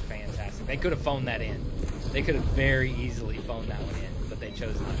 It was fantastic. They could have phoned that in. They could have very easily phoned that one in, but they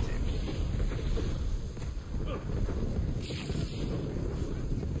chose not to.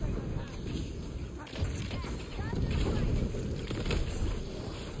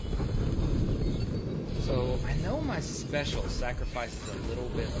 So I know my special sacrifices a little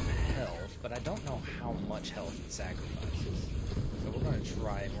bit of health, but I don't know how much health it sacrifices. So we're going to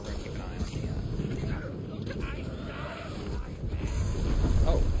try and we're going to keep an eye on the...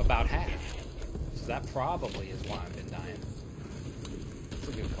 Oh, about half. So that probably is why I've been dying. That's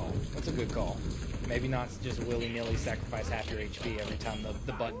a good call. That's a good call. Maybe not just willy-nilly sacrifice half your HP every time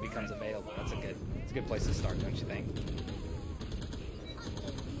the button becomes available. That's a good place to start, don't you think?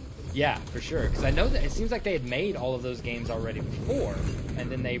 Yeah, for sure. Because I know that it seems like they had made all of those games already before,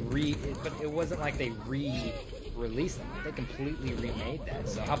 and then but it wasn't like they re-released them. They completely remade that.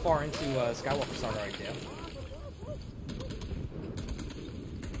 So how far into Skywalker Saga are you, Dale?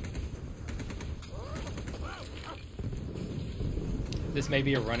 This may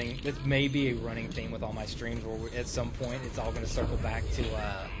be a running theme with all my streams, where at some point it's all going to circle back to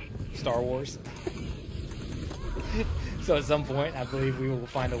Star Wars. So at some point, I believe we will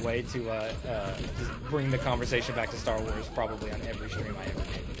find a way to just bring the conversation back to Star Wars, probably on every stream I ever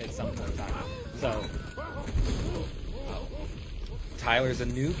make at some point in time. So, Tyler's a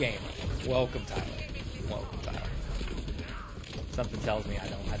new gamer. Welcome, Tyler. Welcome, Tyler. Something tells me I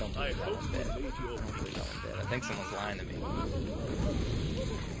don't believe that one bit. I don't believe that one bit. I think someone's lying to me.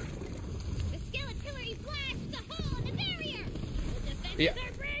 The Skeletorry blasts a hole in the barrier. The defenders Yeah.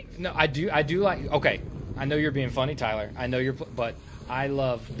 are breaking. No, I do like. Okay. I know you're being funny, Tyler. I know you're, but I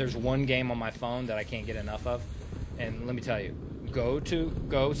love. There's one game on my phone that I can't get enough of, and let me tell you,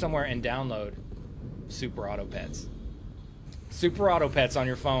 go somewhere and download Super Auto Pets. Super Auto Pets on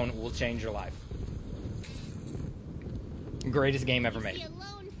your phone will change your life. Greatest game ever made.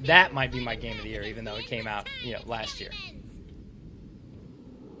 That might be my game of the year, even though it came out, you know, last year.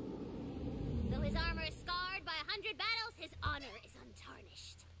 Though his armor is scarred by 100 battles, his honor is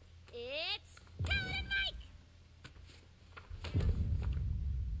untarnished. It's Paladin Mike!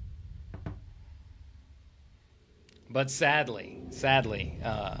 But sadly,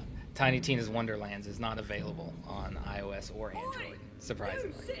 Tiny Tina's Wonderlands is not available on iOS or Android, surprisingly.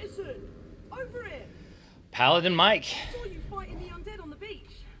 You citizen! Over here! Paladin Mike. I saw you fighting the undead on the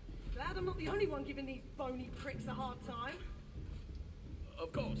beach. Glad I'm not the only one giving these bony pricks a hard time.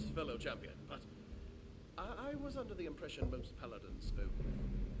 Of course, fellow champion, but I was under the impression most paladins spoke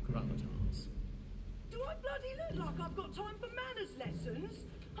gravitas. Do I bloody look like I've got time for manners lessons?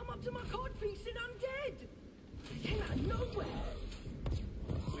 I'm up to my codpiece in undead. It came out of nowhere.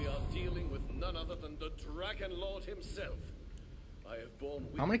 We are dealing with none other than the Dragon Lord himself. I have borne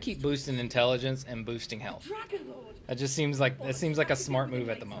I'm gonna keep boosting intelligence and boosting health. That just seems like a smart move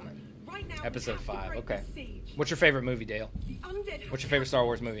at the moment. Episode 5. Okay. What's your favorite movie, Dale? What's your favorite Star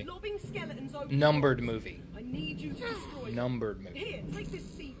Wars movie? Numbered movie. I need you to destroy Numbered movie. Here, take this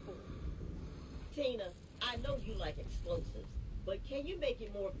C4. Tina, I know you like explosives, but can you make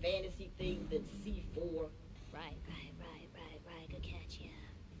it more fantasy themed than C4? Right. Good catch, yeah.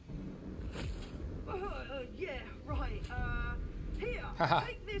 Yeah, right. Here, Haha.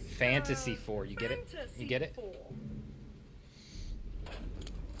 take this. Fantasy 4. You get it? You get it?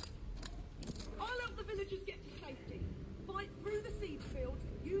 I'll help the villagers get to safety. Fight through the siege field.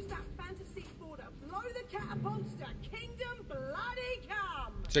 Use that fantasy 4 to blow the catapults to Kingdom Bloody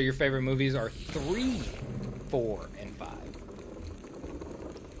Come. So your favorite movies are 3, 4, and 5.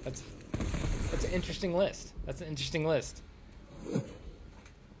 That's an interesting list. That's an interesting list.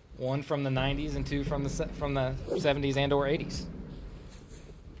 1 from the 90s and 2 from the 70s and or 80s.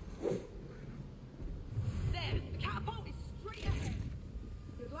 There, the catapult is straight ahead.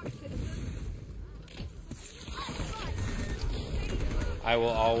 Good luck, citizen. I will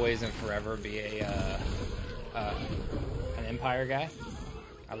always and forever be an Empire guy.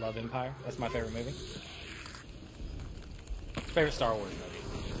 I love Empire. That's my favorite movie. Favorite Star Wars movie.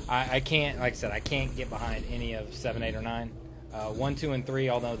 I can't, like I said, I can't get behind any of 7, 8, or 9. 1, 2, and 3,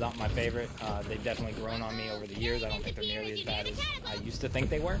 although not my favorite, they've definitely grown on me over the years. I don't think they're nearly as bad as I used to think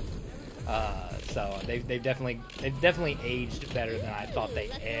they were. So they've definitely aged better than I thought they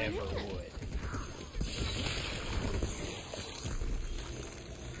ever would.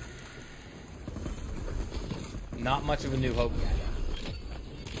 Not much of a New Hope guy.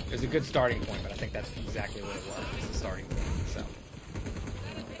 It was a good starting point, but I think that's exactly what it was. It's the starting point. So.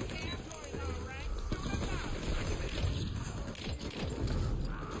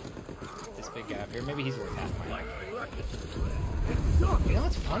 Big guy up here. Maybe he's worth half my health. You know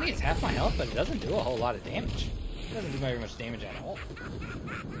what's funny? It's half my health, but it doesn't do a whole lot of damage. It doesn't do very much damage at all.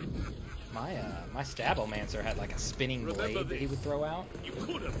 My Stab-O-Mancer had like a spinning blade that he would throw out. You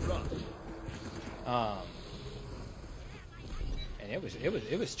could have run. And it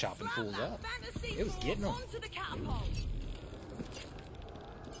was chopping fools up. It was getting them.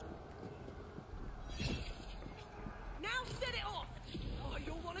 Now set it off. Oh,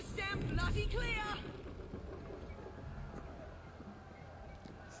 you'll want to stand bloody clear.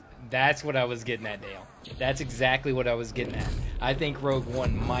 That's what I was getting at, Dale. That's exactly what I was getting at. I think Rogue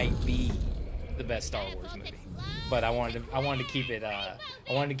One might be the best Star Wars movie, but I wanted to keep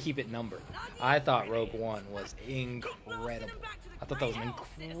it numbered. I thought Rogue One was incredible. I thought that was an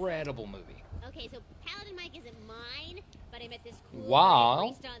incredible movie. Okay, so Paladin Mike isn't mine, but I met this cool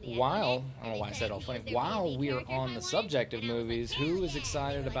While I don't know why I said all funny. While we are on the subject of movies, who is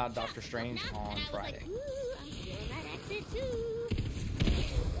excited about Doctor Strange on Friday?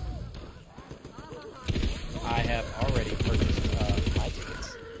 I have already purchased my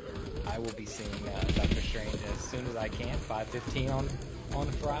tickets. I will be seeing Doctor Strange as soon as I can, 5:15 on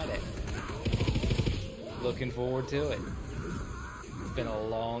Friday. Looking forward to it. It's been a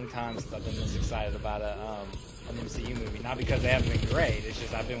long time since I've been this excited about an MCU movie. Not because they haven't been great. It's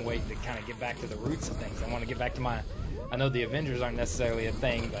just I've been waiting to kind of get back to the roots of things. I want to get back to my... I know the Avengers aren't necessarily a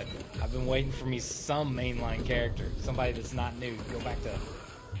thing, but I've been waiting for me some mainline character. Somebody that's not new. Go back to...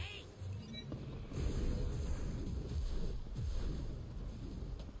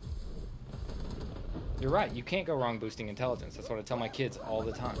 You're right. You can't go wrong boosting intelligence. That's what I tell my kids all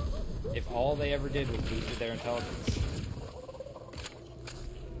the time. If all they ever did was boosted their intelligence...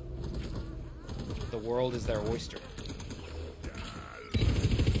 The world is their oyster.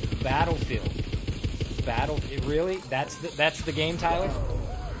 Battlefield. Really? That's the game, Tyler?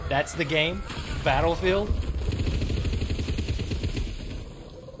 That's the game? Battlefield?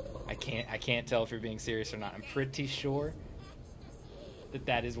 I can't tell if you're being serious or not. I'm pretty sure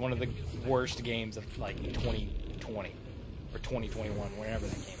that is one of the worst games of like 2020 or 2021, whenever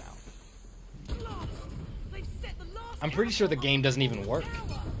that came out. I'm pretty sure the game doesn't even work.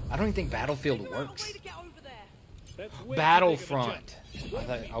 I don't even think Battlefield works. Battlefront.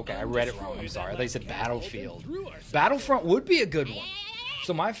 Okay, I read it wrong. I'm sorry. They said Battlefield. Battlefront would be a good one.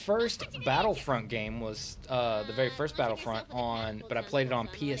 So my first Battlefront game was the very first Battlefront but I played it on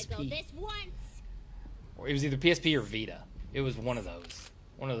PSP. Or it was either PSP or Vita. It was one of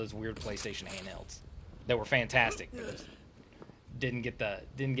those weird PlayStation handhelds that were fantastic. But just didn't get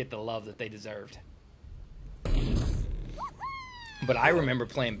the love that they deserved. But I remember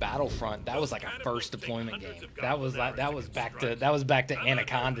playing Battlefront. That was like a first deployment game. That was back to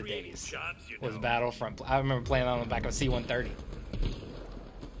Anaconda days. Was Battlefront? I remember playing on the back of a C-130.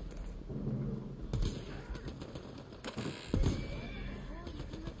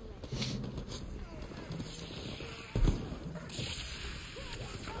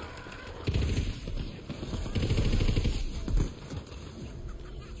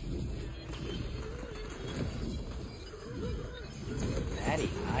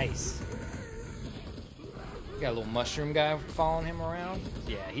 Nice. Got a little mushroom guy following him around.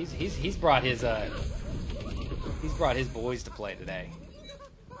 Yeah, he's brought his boys to play today.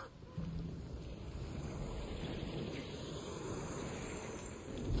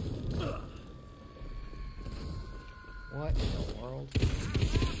 What in the world?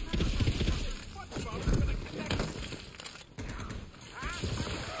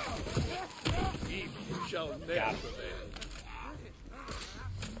 Got him.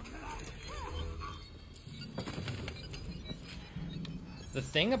 The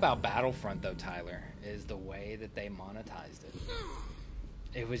thing about Battlefront, though, Tyler, is the way that they monetized it.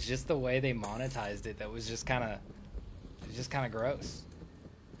 It was just the way they monetized it that was just kind of gross.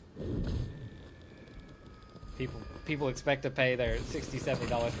 People expect to pay their $60,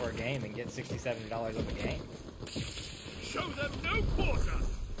 $70 for a game and get $60, $70 of a game. Show them no quarter.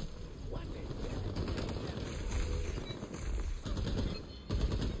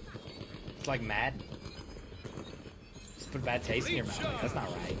 It's like Madden. Put a bad taste in your mouth. Like, that's not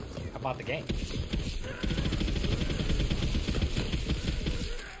right. I bought the game.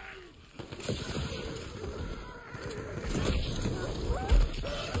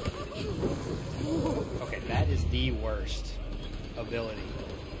 Okay, that is the worst ability.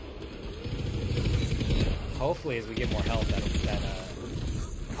 Hopefully, as we get more health,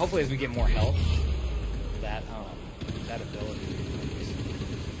 hopefully, as we get more health, that ability.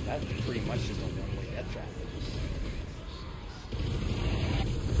 That's pretty much just a one-way death trap.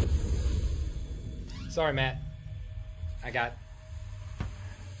 Sorry, Matt. I got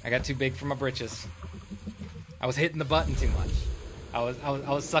too big for my britches. I was hitting the button too much. I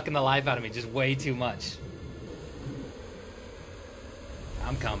was sucking the life out of me just way too much.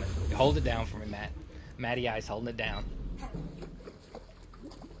 I'm coming. Hold it down for me, Matt. Matty Ice holding it down.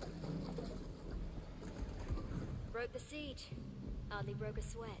 Broke the siege. Hardly broke a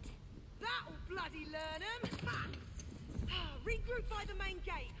sweat. That'll bloody learn 'em. Regroup by the main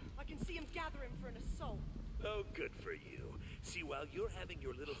gate. I can see them gathering for an assault. Oh, good for you. See, while you're having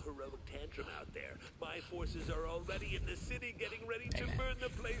your little heroic tantrum out there, my forces are already in the city getting ready to burn the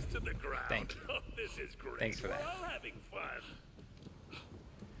place to the ground. Thank you. Oh, this is great. Thanks for that. We're all having fun.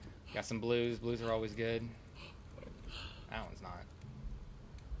 Got some blues. Blues are always good. That one's not.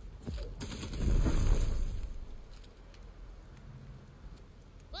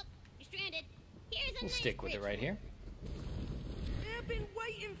 Well, you're stranded. Here's a We'll nice stick with it right here. They've been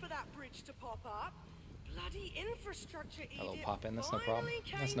waiting for that bridge to pop up. Bloody infrastructure idiot. Hello, pop in. That's no problem. finally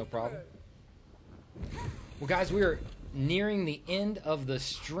That's came no problem. through. Well, guys, we are nearing the end of the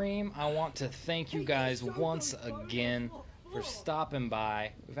stream. I want to thank you guys once again for stopping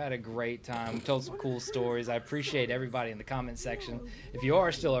by. We've had a great time. We told some cool stories. I appreciate everybody in the comment section. If you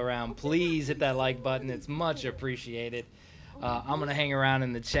are still around, please hit that like button. It's much appreciated. I'm going to hang around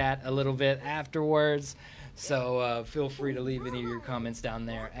in the chat a little bit afterwards, so feel free to leave any of your comments down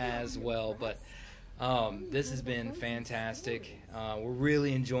there as well. But this has been fantastic. We're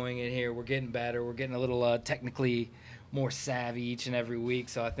really enjoying it here. We're getting better. We're getting a little technically more savvy each and every week,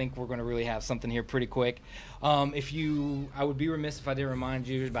 so I think we're going to really have something here pretty quick. I would be remiss if I didn't remind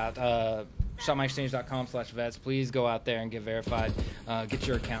you about shopmyexchange.com/vets. Please go out there and get verified. Get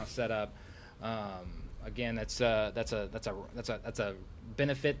your account set up. Again, that's a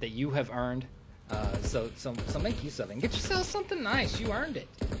benefit that you have earned. So make use of it and get yourself something nice. You earned it.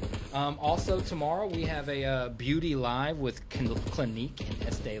 Also tomorrow we have a beauty live with Clinique and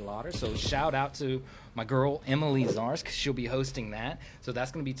Estee Lauder. So shout out to my girl Emily Zars, because she'll be hosting that. So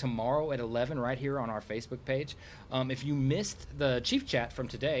that's going to be tomorrow at 11 right here on our Facebook page. If you missed the Chief Chat from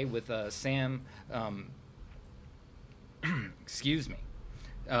today with Sam, excuse me,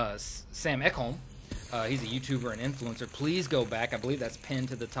 Sam Ekholm. He's a YouTuber and influencer. Please go back. I believe that's pinned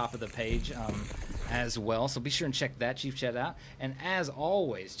to the top of the page as well. So be sure and check that Chief Chat out. And as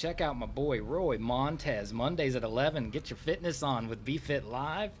always, check out my boy Roy Montez. Mondays at 11. Get your fitness on with BFit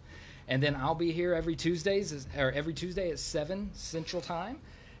Live. And then I'll be here every Tuesday at 7 Central Time.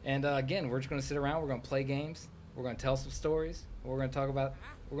 And again, we're just going to sit around. We're going to play games. We're going to tell some stories. We're going to talk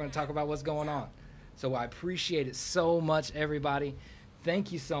about what's going on. So I appreciate it so much, everybody.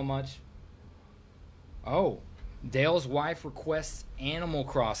 Thank you so much. Oh, Dale's wife requests Animal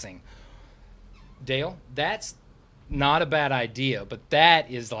Crossing. Dale, that's not a bad idea, but that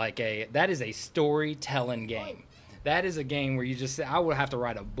is a storytelling game. That is a game where you just I would have to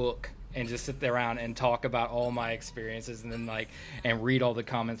write a book and just sit there around and talk about all my experiences and then and read all the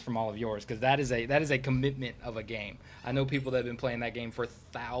comments from all of yours, because that is a commitment of a game. I know people that have been playing that game for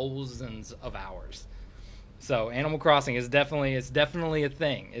thousands of hours. So Animal Crossing is definitely a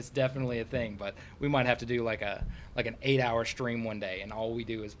thing. It's definitely a thing, but we might have to do like an 8-hour stream one day, and all we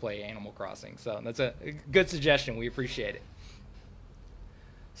do is play Animal Crossing. So that's a good suggestion. We appreciate it.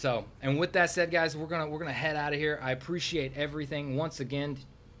 So, and with that said, guys, we're gonna head out of here. I appreciate everything once again.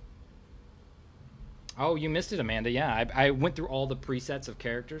 Oh, you missed it, Amanda. Yeah, I went through all the presets of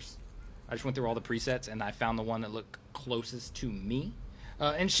characters. I just went through all the presets, and I found the one that looked closest to me.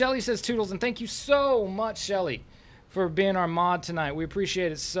 And Shelly says Toodles, and thank you so much, Shelly, for being our mod tonight. We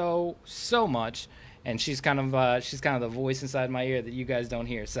appreciate it so much. And she's kind of the voice inside my ear that you guys don't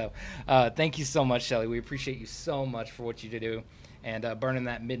hear. So thank you so much, Shelly. We appreciate you so much for what you do and burning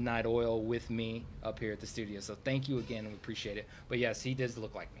that midnight oil with me up here at the studio. So thank you again. We appreciate it. But yes, he does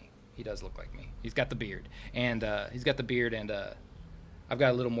look like me. He does look like me. He's got the beard, and I've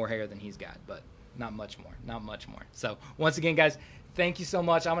got a little more hair than he's got, but not much more. Not much more. So once again, guys, thank you so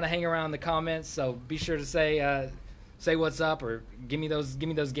much. I'm gonna hang around in the comments, so be sure to say what's up, or give me those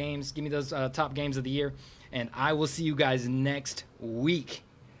games, give me those top games of the year, and I will see you guys next week,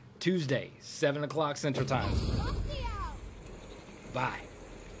 Tuesday, 7 o'clock Central Time. Bye.